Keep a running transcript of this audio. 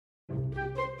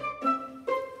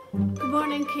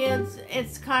morning, kids.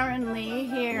 It's Carin Lee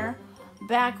here,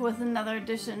 back with another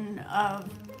edition of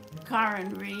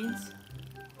Carin Reads.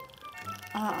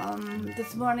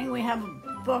 This morning we have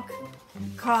a book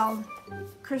called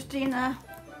Christina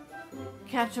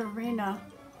Katerina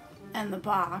and the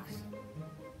Box.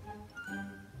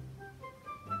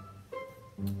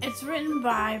 It's written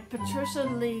by Patricia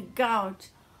Gauch,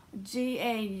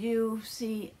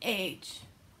 Gauch.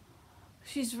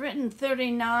 She's written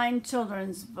 39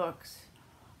 children's books.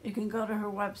 You can go to her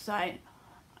website,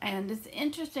 and it's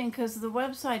interesting because the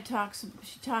website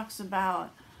talks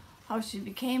about how she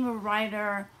became a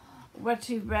writer, what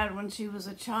she read when she was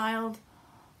a child.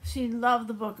 She loved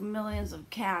the book Millions of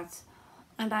Cats,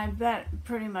 and I bet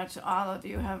pretty much all of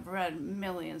you have read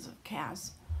Millions of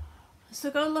Cats.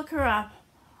 So go look her up.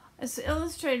 It's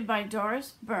illustrated by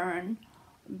Doris Burn,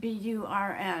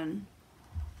 B-U-R-N.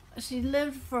 She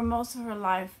lived for most of her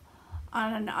life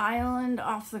on an island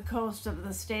off the coast of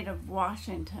the state of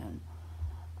Washington.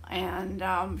 And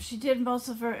she did most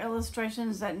of her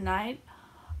illustrations at night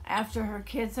after her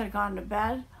kids had gone to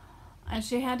bed. And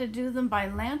she had to do them by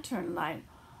lantern light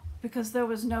because there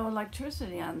was no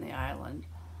electricity on the island.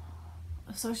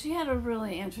 So she had a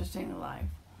really interesting life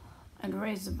and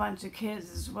raised a bunch of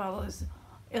kids as well as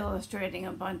illustrating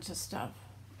a bunch of stuff.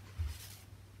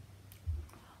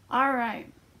 All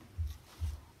right.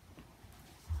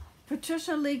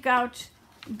 Patricia Gauch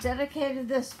dedicated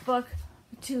this book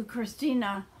to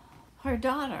Christina, her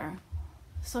daughter.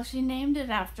 So she named it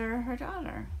after her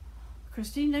daughter,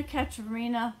 Christina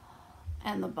Katerina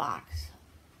and the Box.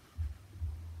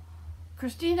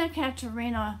 Christina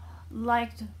Katerina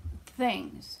liked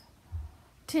things,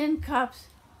 tin cups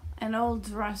and old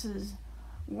dresses,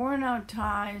 worn out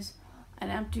ties and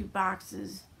empty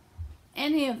boxes,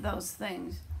 any of those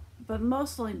things, but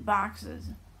mostly boxes.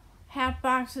 Hat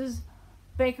boxes,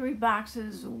 bakery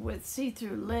boxes with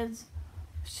see-through lids,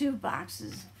 shoe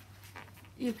boxes.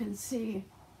 You can see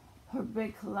her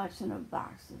big collection of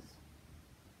boxes.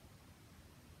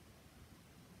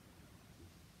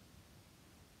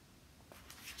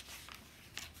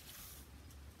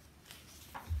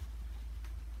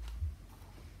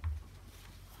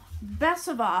 Best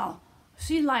of all,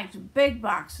 she liked big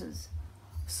boxes,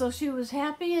 so she was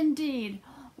happy indeed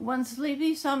one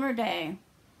sleepy summer day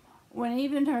when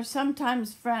even her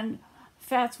sometimes friend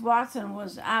Fats Watson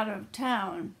was out of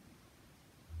town,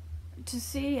 to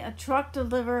see a truck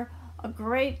deliver a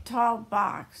great tall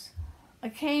box.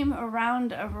 It came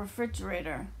around a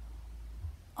refrigerator.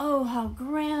 "Oh, how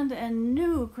grand and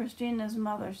new," Christina's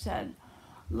mother said,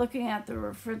 looking at the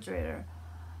refrigerator.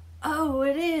 "Oh,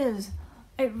 it is.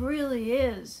 It really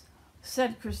is,"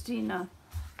 said Christina,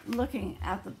 looking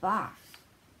at the box.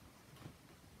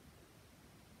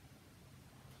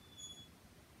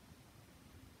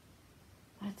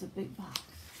 That's a big box.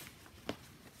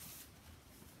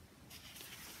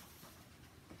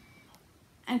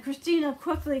 And Christina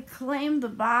quickly claimed the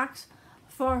box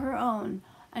for her own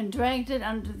and dragged it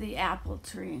under the apple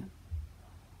tree.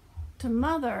 To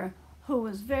Mother, who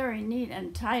was very neat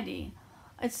and tidy,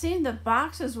 it seemed that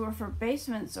boxes were for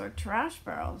basements or trash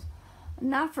barrels,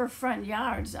 not for front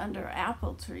yards under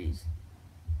apple trees.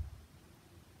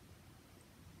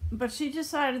 But she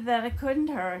decided that it couldn't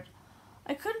hurt.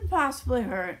 It couldn't possibly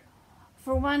hurt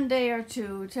for one day or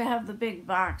two to have the big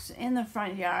box in the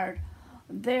front yard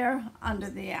there under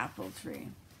the apple tree.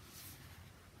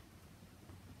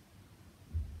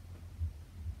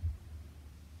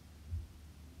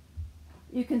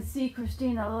 You can see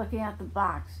Christina looking at the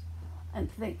box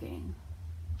and thinking.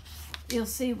 You'll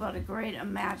see what a great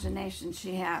imagination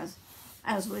she has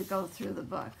as we go through the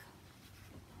book.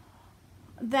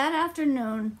 That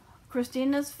afternoon,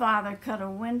 Christina's father cut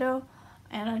a window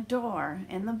and a door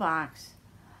in the box,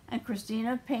 and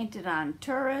Christina painted on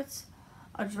turrets,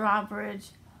 a drawbridge,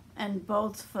 and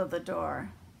bolts for the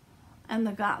door, and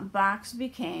the box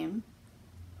became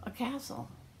a castle.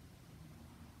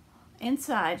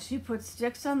 Inside, she put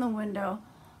sticks on the window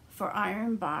for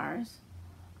iron bars,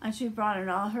 and she brought in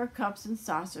all her cups and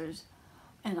saucers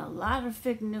and a lot of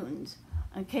fig Newtons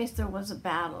in case there was a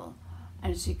battle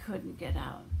and she couldn't get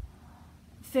out.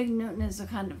 Fig Newton is a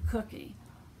kind of cookie,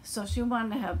 so she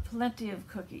wanted to have plenty of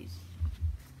cookies.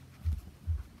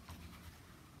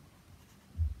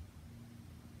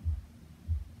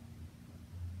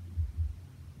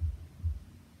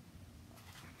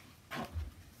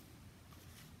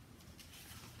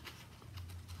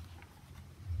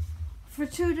 For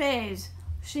 2 days,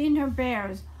 she and her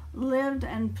bears lived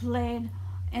and played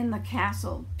in the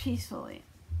castle peacefully.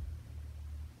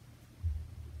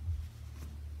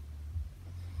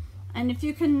 And if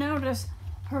you can notice,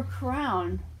 her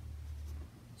crown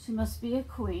She must be a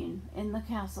queen in the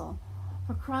castle.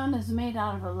 Her crown is made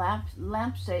out of a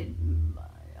lampshade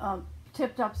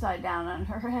tipped upside down on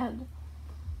her head.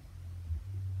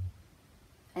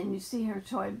 And you see her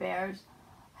toy bears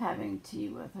having tea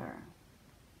with her.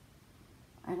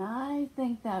 And I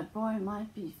think that boy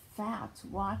might be Fats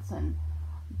Watson,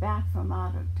 back from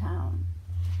out of town.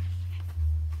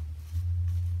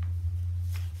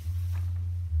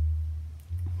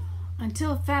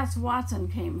 Until Fats Watson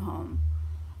came home.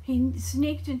 He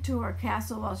sneaked into her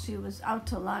castle while she was out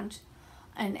to lunch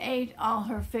and ate all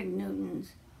her fig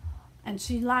Newtons. And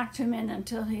she locked him in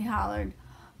until he hollered,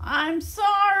 "I'm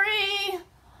sorry,"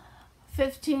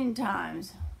 15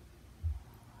 times.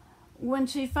 When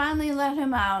she finally let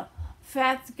him out,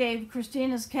 Fats gave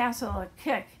Christina's castle a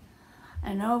kick,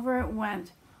 and over it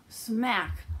went,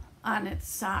 smack on its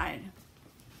side.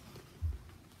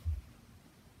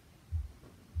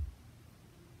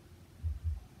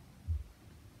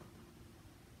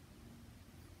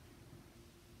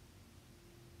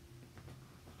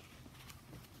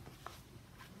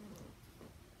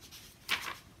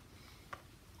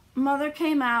 Mother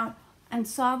came out and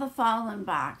saw the fallen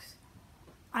box.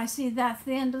 "I see that's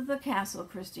the end of the castle,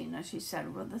 Christina," she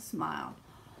said with a smile,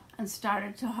 and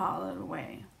started to haul it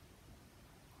away.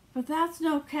 "But that's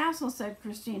no castle," said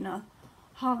Christina,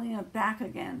 hauling it back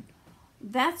again.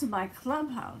 "That's my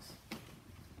clubhouse."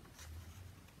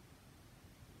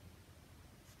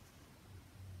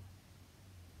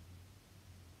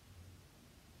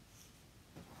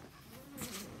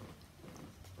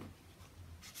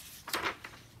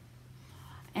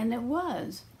 And it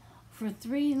was, for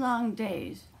 3 long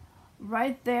days,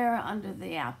 right there under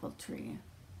the apple tree.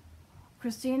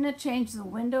 Christina changed the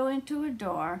window into a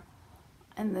door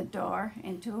and the door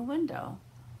into a window.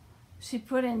 She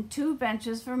put in 2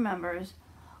 benches for members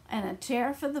and a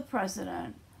chair for the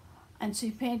president, and she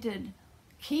painted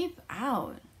 "Keep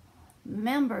Out,"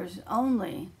 "Members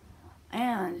Only,"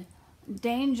 and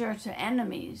 "Danger to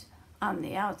Enemies" on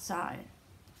the outside.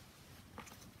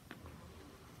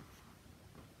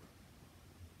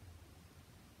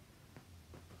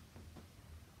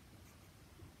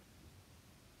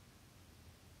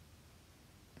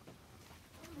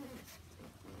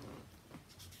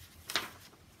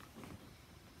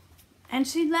 And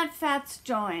she let Fats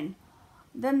join.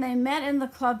 Then they met in the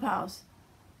clubhouse,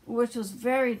 which was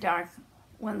very dark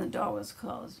when the door was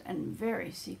closed and very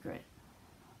secret.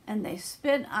 And they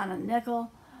spit on a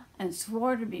nickel and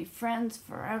swore to be friends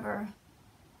forever,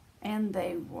 and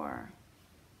they were.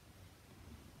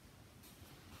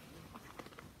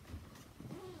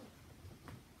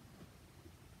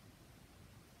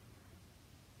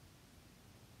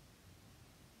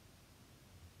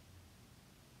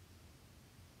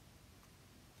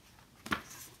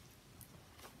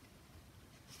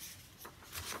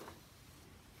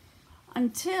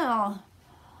 Until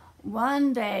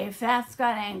one day, Fats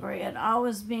got angry at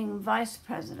always being vice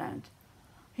president.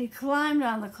 He climbed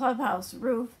on the clubhouse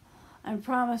roof and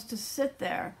promised to sit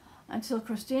there until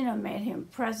Christina made him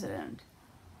president.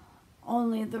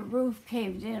 Only the roof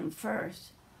caved in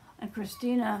first, and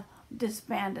Christina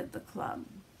disbanded the club.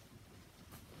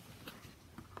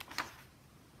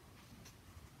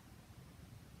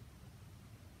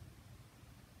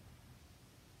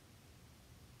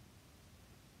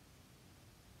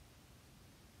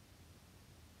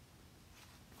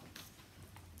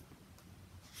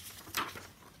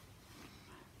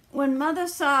 When Mother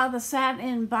saw the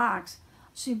sat-in box,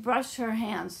 she brushed her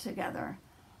hands together.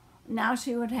 Now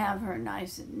she would have her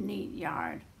nice, neat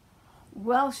yard.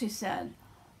 "Well," she said,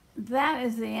 "that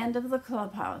is the end of the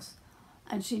clubhouse,"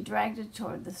 and she dragged it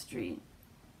toward the street.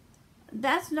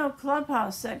 "That's no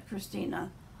clubhouse," said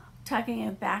Christina, tucking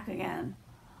it back again.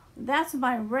 "That's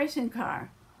my racing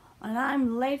car, and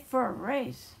I'm late for a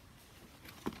race."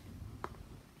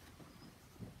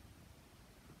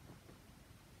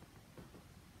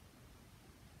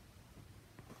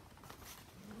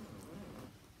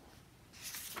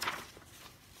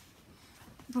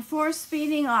 Before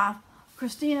speeding off,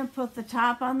 Christina put the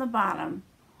top on the bottom,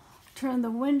 turned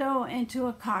the window into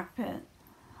a cockpit,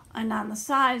 and on the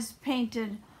sides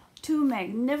painted 2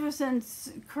 magnificent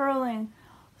curling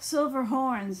silver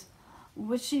horns,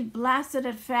 which she blasted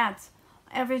at Fats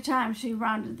every time she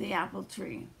rounded the apple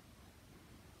tree.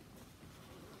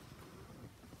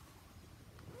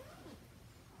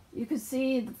 You could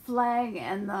see the flag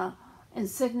and the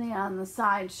insignia on the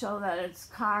side show that it's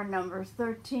car number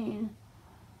 13.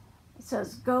 It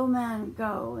says, "Go Man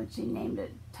Go," and she named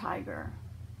it Tiger.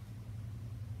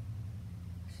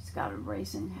 She's got a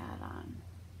racing hat on.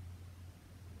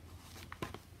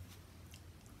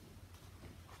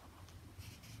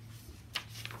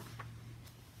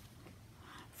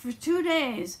 For 2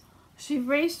 days, she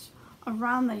raced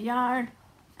around the yard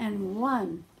and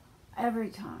won every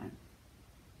time.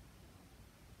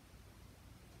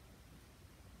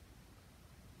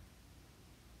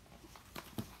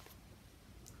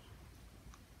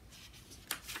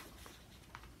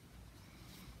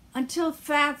 Until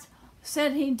Fats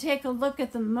said he'd take a look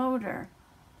at the motor,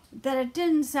 that it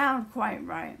didn't sound quite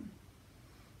right.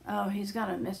 Oh, he's got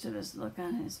a mischievous look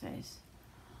on his face.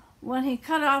 When he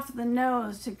cut off the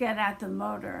nose to get at the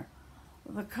motor,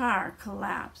 the car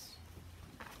collapsed.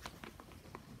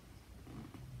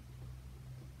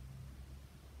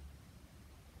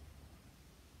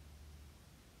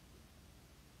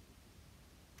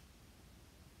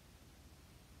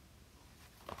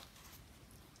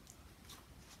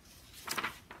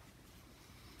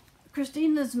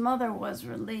 Christina's mother was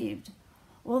relieved.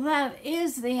 Well, that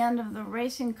is the end of the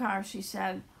racing car, she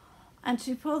said, and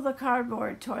she pulled the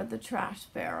cardboard toward the trash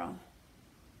barrel.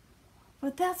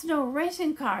 But that's no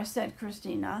racing car, said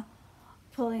Christina,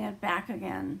 pulling it back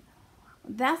again.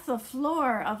 That's the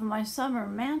floor of my summer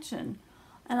mansion,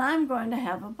 and I'm going to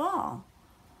have a ball.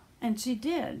 And she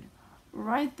did,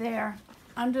 right there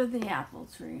under the apple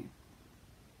tree.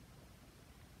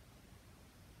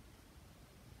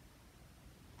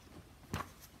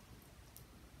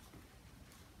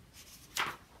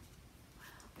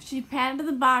 She padded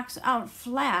the box out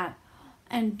flat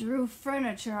and drew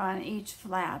furniture on each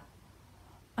flap.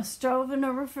 A stove and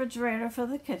a refrigerator for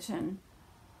the kitchen,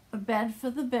 a bed for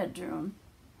the bedroom,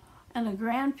 and a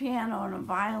grand piano and a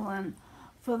violin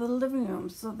for the living room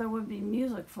so there would be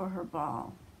music for her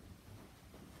ball.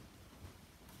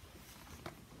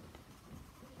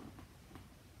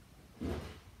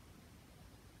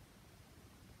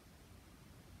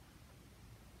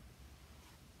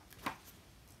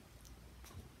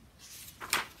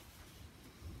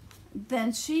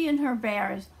 Then she and her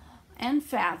bears and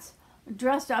Fats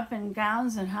dressed up in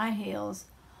gowns and high heels,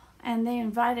 and they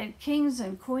invited kings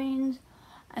and queens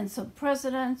and some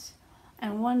presidents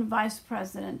and one vice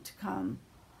president to come.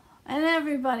 And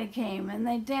everybody came, and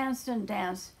they danced and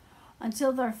danced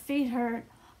until their feet hurt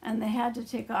and they had to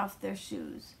take off their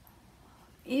shoes.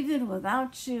 Even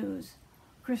without shoes,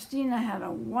 Christina had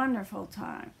a wonderful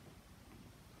time.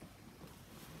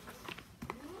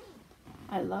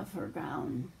 I love her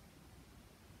gown.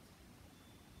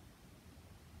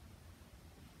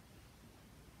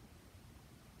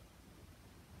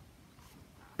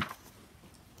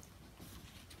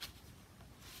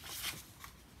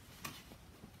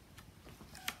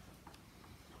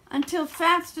 Until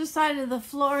Fats decided the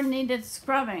floor needed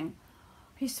scrubbing.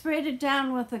 He sprayed it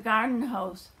down with the garden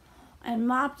hose and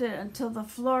mopped it until the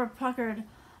floor puckered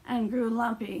and grew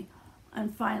lumpy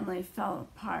and finally fell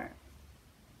apart.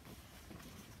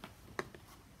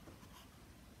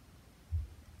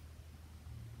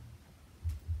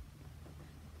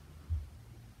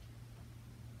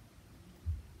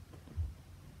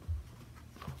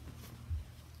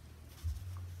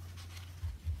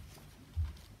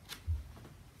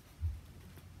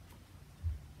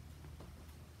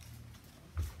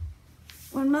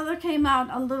 When Mother came out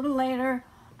a little later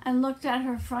and looked at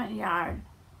her front yard,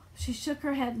 she shook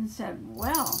her head and said,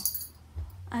 "Well,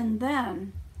 and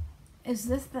then, is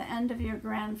this the end of your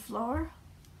grand floor?"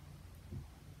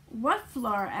 "What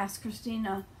floor?" asked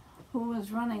Christina, who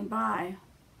was running by.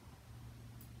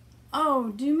 "Oh,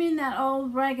 do you mean that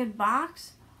old ragged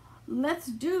box? Let's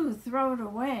throw it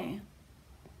away."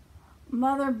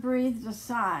 Mother breathed a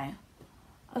sigh.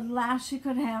 At last she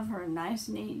could have her nice,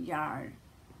 neat yard.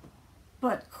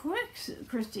 "But quick,"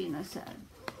 Christina said.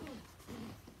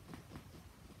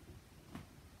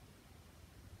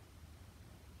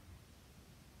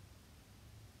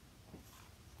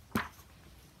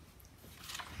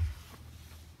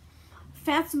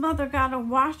 Fat's mother got a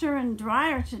washer and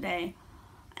dryer today,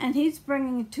 and he's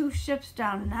bringing 2 ships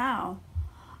down now.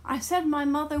 I said my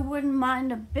mother wouldn't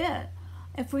mind a bit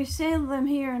if we sailed them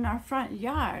here in our front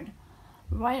yard,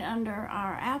 right under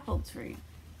our apple tree.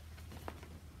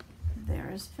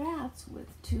 There's Fats with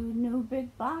 2 new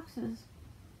big boxes.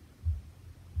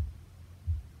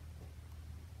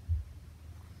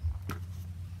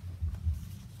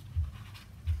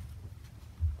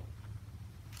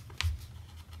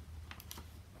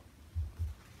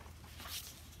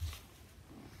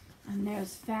 And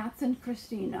there's Fats and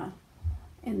Christina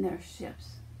in their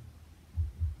ships.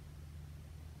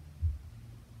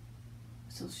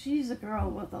 So she's a girl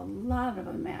with a lot of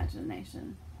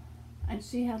imagination. And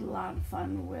she had a lot of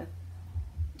fun with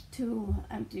 2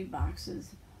 empty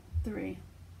boxes, 3.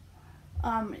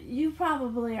 You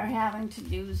probably are having to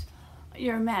use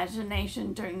your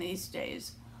imagination during these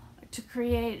days to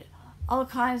create all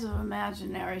kinds of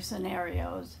imaginary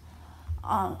scenarios,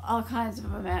 all kinds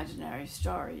of imaginary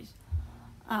stories.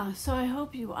 So I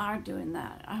hope you are doing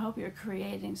that. I hope you're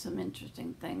creating some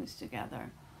interesting things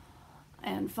together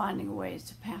and finding ways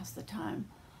to pass the time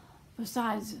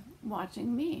besides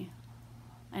watching me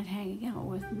and hanging out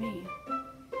with me.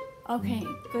 Okay,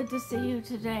 good to see you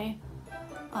today.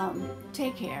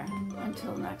 Take care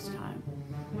until next time.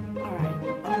 All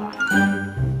right, bye-bye.